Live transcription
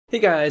Hey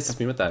guys, it's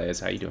me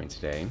Matthias. How you doing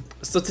today?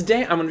 So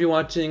today I'm going to be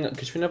watching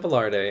KATRINA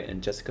VELARDE and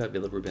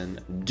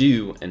VILLARUBIN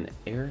do an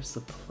Air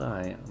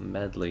Supply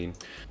medley.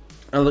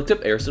 I looked up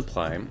Air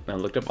Supply, and I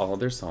looked up all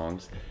of their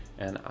songs,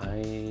 and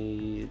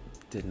I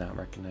did not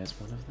recognize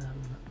one of them.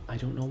 I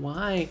don't know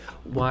why.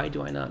 Why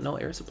do I not know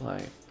Air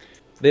Supply?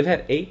 They've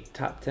had 8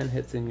 top 10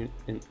 hits in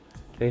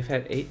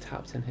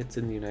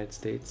the United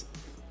States,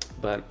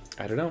 but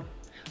I don't know.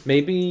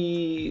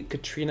 Maybe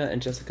Katrina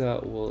and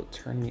Jessica will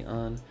turn me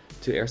on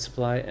to Air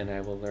Supply and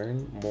I will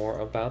learn more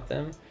about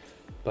them.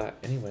 But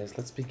anyways,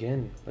 let's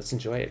begin. Let's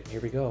enjoy it.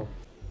 Here we go.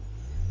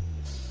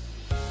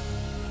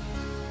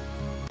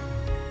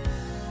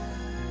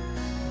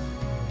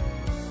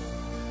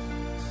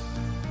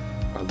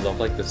 I love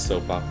like the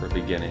soap opera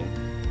beginning.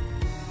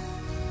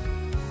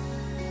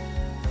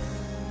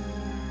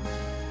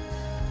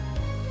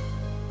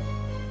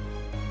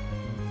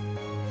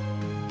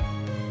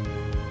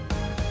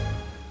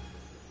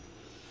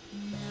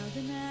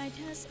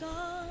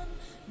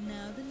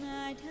 Now the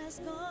night has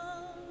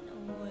gone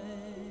away.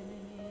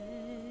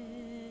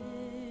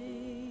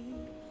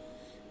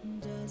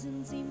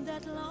 Doesn't seem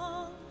that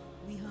long.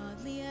 We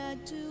hardly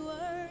had 2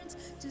 words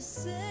to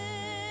say.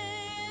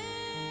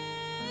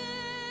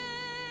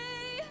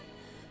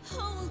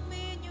 Hold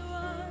me in your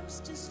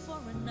arms just for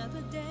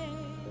another day.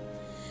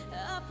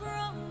 I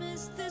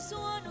promise this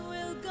one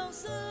will go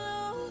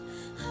slow.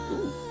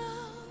 Oh,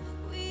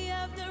 we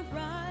have the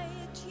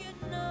right, you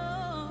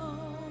know.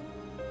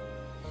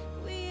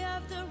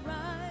 The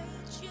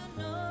right, you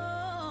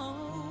know.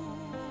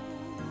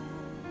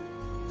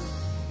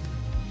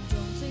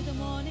 Don't say the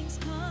morning's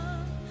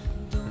come.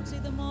 Don't say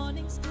the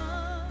morning's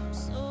come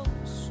so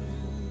soon.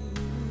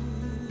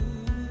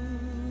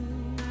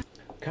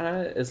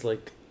 Kinda is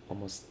like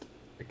almost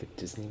like a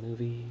Disney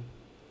movie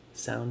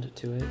sound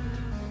to it.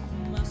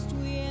 Must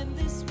we end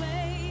this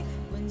way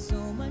when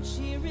so much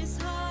here is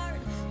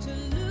hard to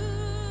lose?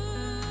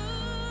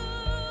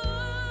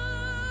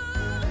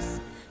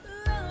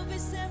 Love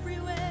is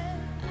everywhere.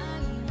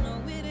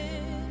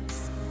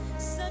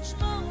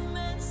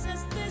 Moments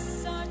as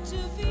this are to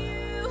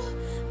view.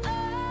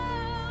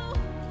 Oh,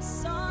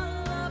 it's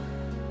all up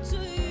to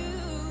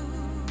you.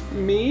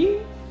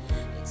 Me?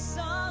 It's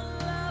all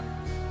up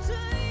to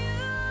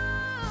you.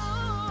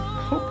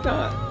 Hope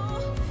not.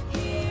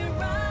 Here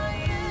I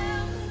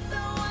am,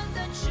 the one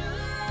that you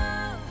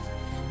love,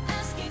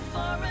 asking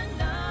for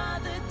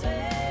another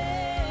day.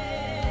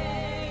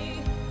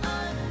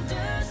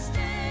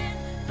 Understand,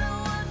 the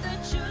one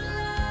that you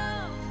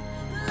love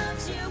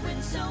loves you in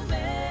so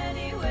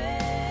many ways.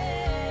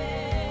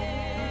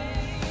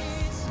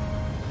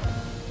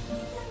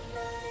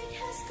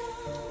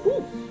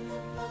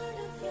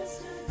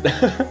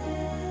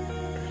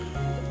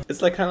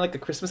 It's like kind of like a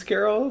Christmas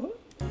Carol.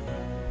 I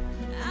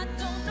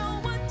don't know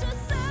what to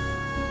say.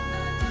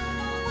 I don't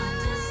know what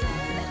to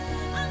say.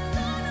 I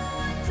don't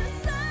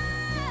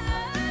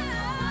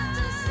know what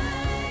to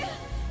say.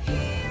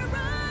 Here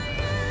I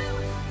am,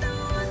 the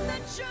one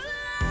that you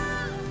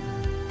love,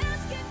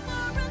 asking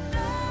for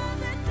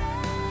another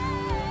day.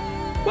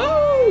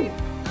 Whoa!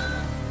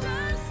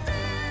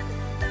 Understand,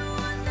 the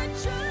one that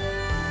you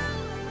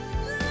love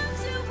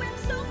loves you in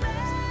so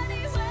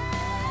many ways.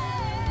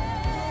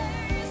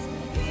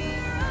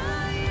 Here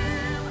I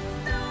am,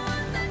 the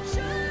one that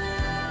you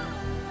love,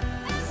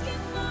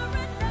 asking for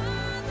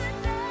another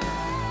day.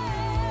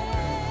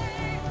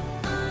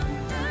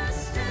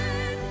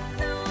 Understand,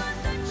 the one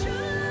that you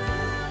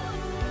love.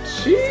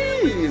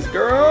 Jeez,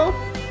 girl.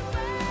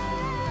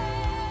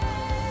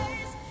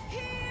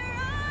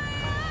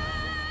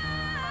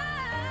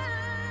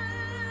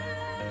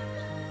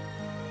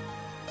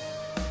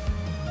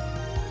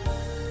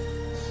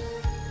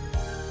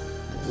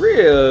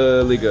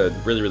 Really good.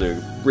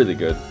 Really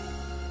good.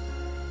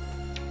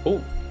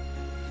 Oh,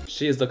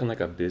 she is looking like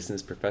a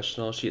business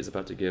professional. She is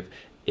about to give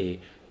a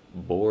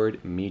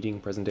board meeting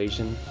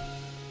presentation.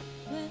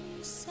 When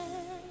you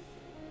said,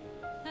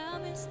 I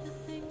miss the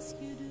things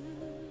you do,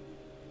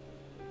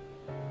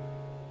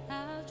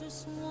 I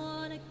just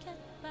wanna get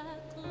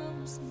back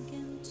close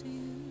again to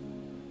you.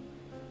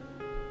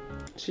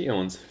 She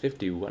owns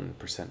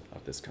 51%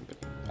 of this company,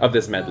 of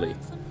this medley.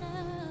 For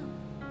now,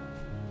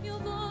 your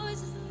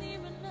voice is near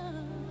enough.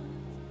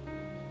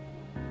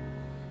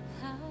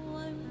 How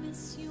I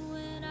miss you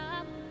when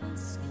I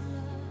miss you,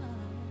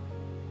 love.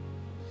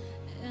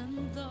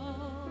 And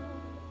though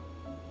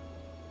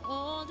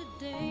all the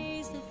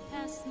days that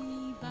pass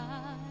me by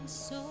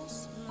so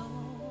slow,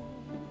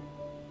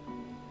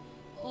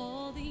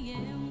 all the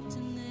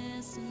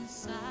emptiness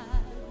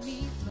inside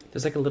me.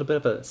 There's like a little bit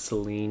of a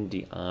Celine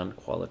Dion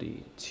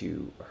quality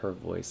to her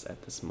voice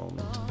at this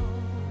moment.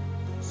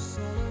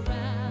 So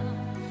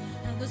around,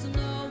 and there's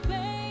no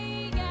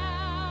way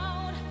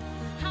out.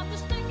 I'm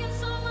just thinking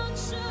so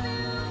much of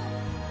you.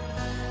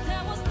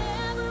 There was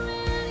never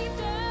any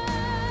doubt.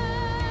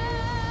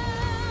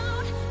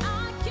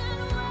 I can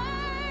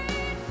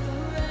wait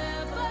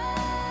forever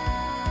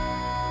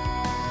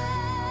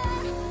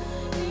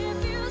if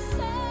you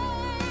say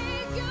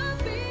you'll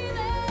be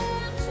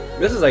there too.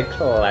 This is like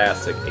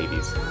classic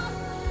 80s.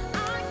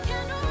 I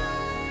can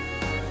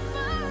wait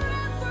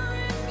forever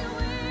if you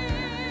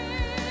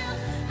will.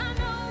 I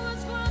know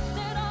it's worth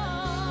it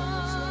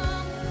all.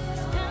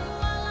 Spend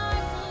my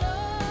life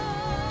alone.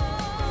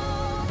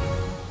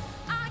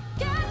 I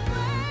can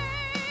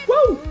wait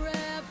Woo!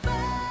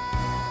 forever.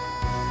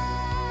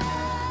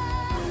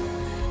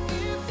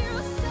 If you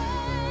say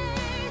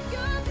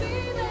you'll be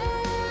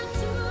there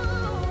too.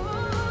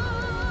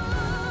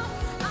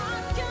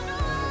 I can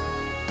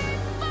wait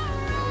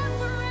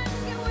forever if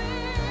you will.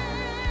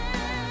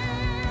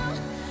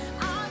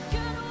 I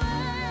can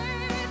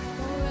wait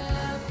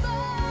forever.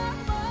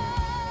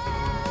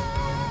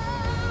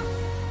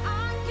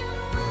 I can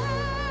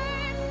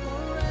wait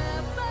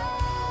forever.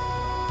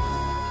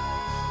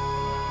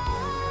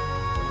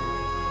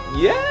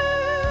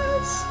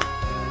 Yes!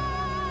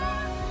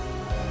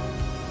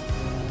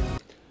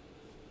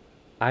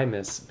 I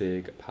miss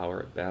big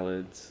power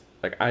ballads.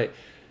 Like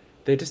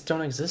they just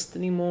don't exist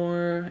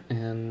anymore,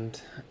 and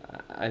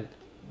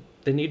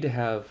they need to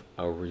have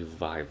a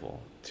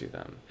revival to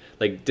them.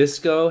 Like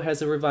disco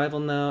has a revival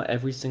now.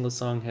 Every single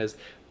song has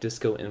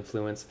disco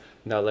influence.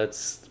 Now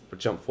let's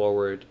jump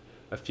forward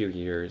a few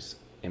years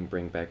and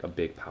bring back a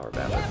big power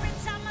ballad. Every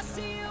time I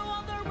see you,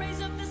 all the rays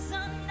of the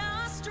sun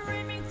are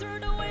streaming through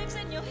the waves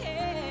in your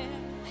hair,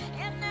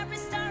 and every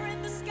star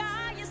in the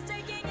sky is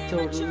taking aim at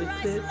Total your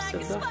eyes eclipse like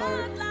of a the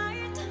heart. spotlight.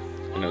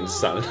 You know, it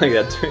sounded like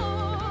that too.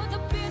 Oh, the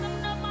beating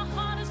of my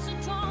heart is so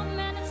strong,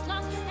 and it's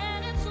lost,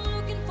 and it's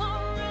looking for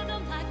a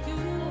rhythm like you.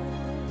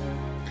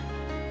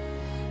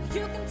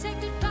 You can take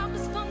the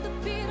darkness from the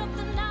beat of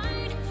the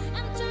night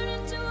and turn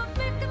it to a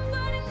beacon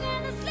burning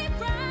endlessly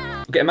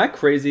bright. Okay, am I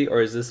crazy,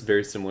 or is this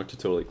very similar to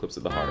Total Eclipse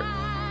of the Heart?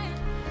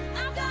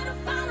 I've gotta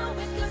follow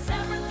it, 'cause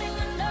everything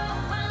I know,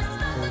 and it's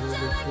nothing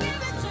till I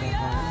give it to you.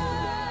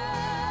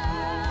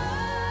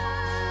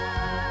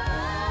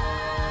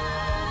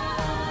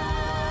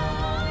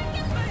 I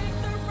can make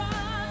the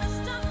run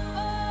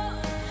stumble,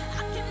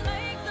 I can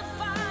make the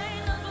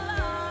final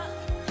block,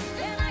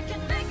 and I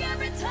can make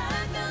every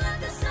tackle at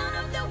the sound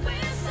of the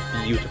whistle. I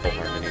can Beautiful make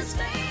all the harmonies.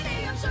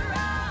 stadiums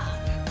rock,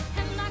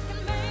 and I can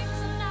make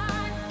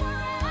tonight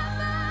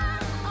forever,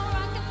 or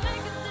I can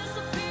make it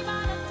disappear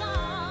by the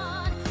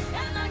dawn,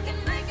 and I can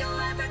make you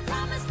every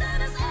promise that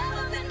has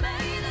ever been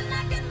made, and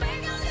I can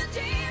make all your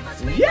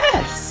demons be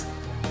Yes!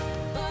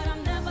 but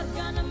I'm never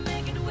gonna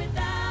make it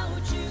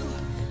without you.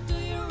 Do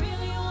you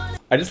really want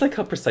I just like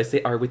how precise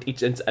they are with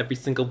each and every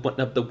single one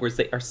of the words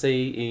they are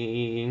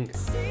saying. to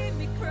see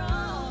me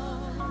crawl?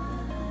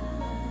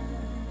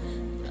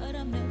 But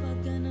I'm never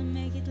gonna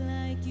make it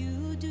like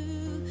you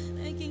do,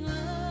 making love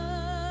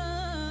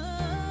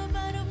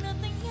out of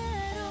nothing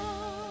at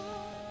all.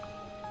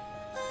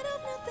 Out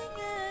of nothing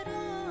at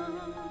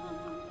all.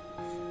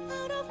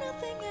 Out of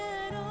nothing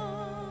at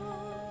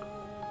all.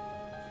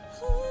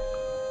 Ooh.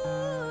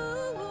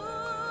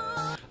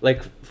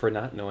 Like, for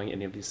not knowing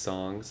any of these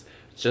songs,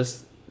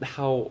 just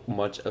how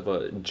much of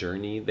a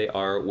journey they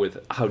are with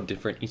how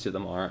different each of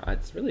them are,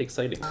 it's really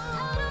exciting.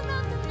 Out of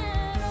nothing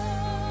at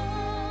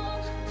all.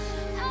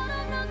 Out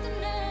of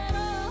nothing at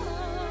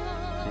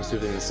all. I'm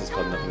assuming this is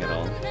called Nothing at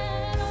All.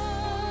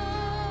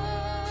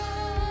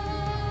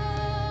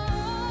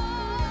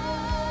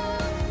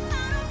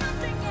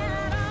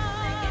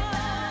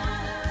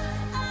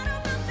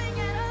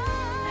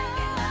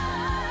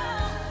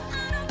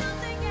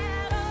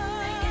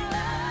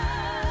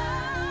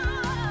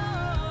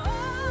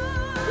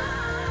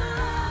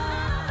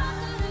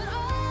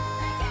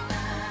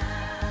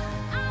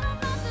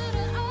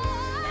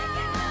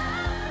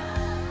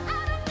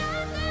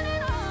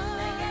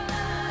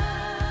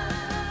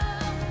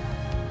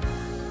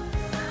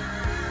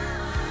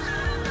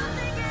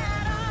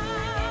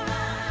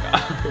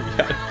 Oh,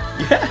 yeah.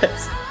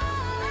 Yes!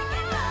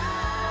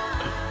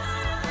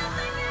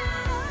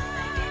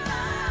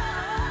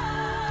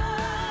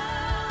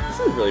 This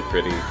is really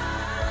pretty.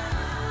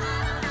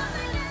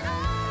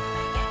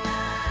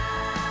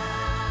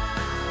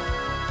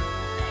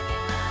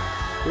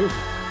 Ooh.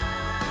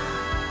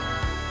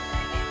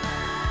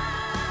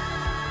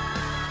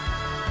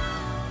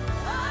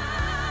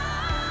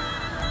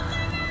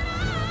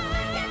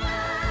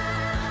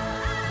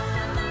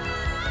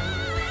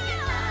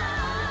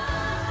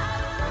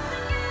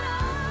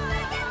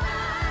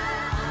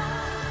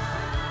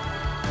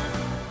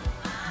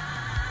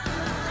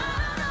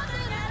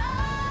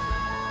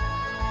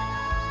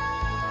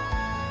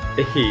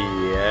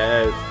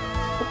 Yes.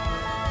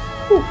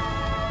 Whew.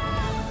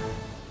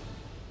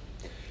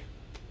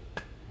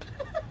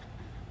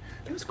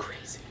 That was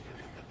crazy.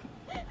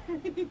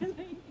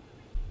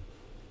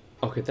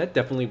 Okay, that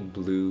definitely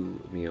blew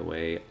me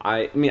away.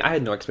 I mean, I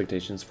had no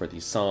expectations for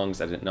these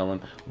songs. I didn't know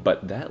them,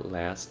 but that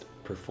last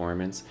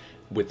performance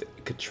with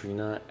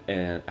Katrina,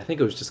 and I think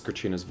it was just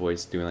Katrina's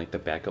voice doing like the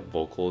backup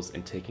vocals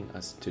and taking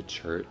us to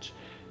church,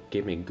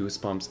 gave me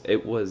goosebumps.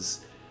 It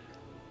was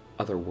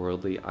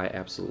otherworldly. I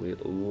absolutely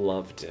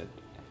loved it.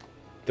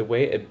 The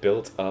way it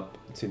built up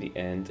to the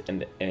end,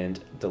 and the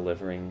end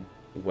delivering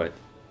what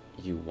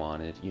you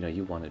wanted. You know,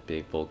 you wanted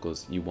big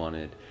vocals, you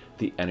wanted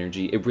the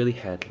energy. It really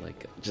had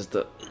like just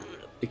a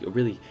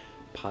really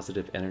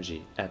positive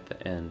energy at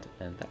the end,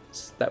 and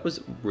that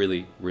was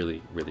really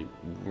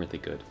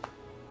good.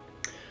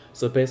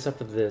 So based off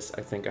of this,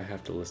 I think I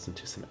have to listen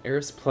to some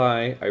Air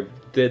Supply. I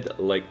did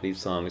like these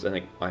songs. I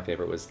think my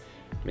favorite was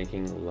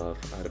Making Love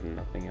Out of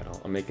Nothing at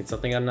All. I'm Making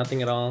Something Out of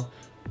Nothing at All.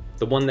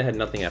 The one that had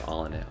nothing at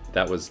all in it.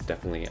 That was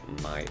definitely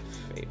my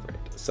favorite.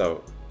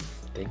 So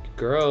thank you,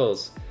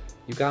 girls.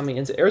 You got me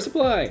into Air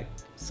Supply.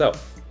 So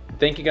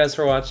thank you guys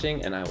for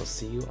watching, and I will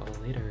see you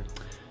all later.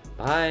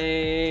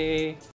 Bye.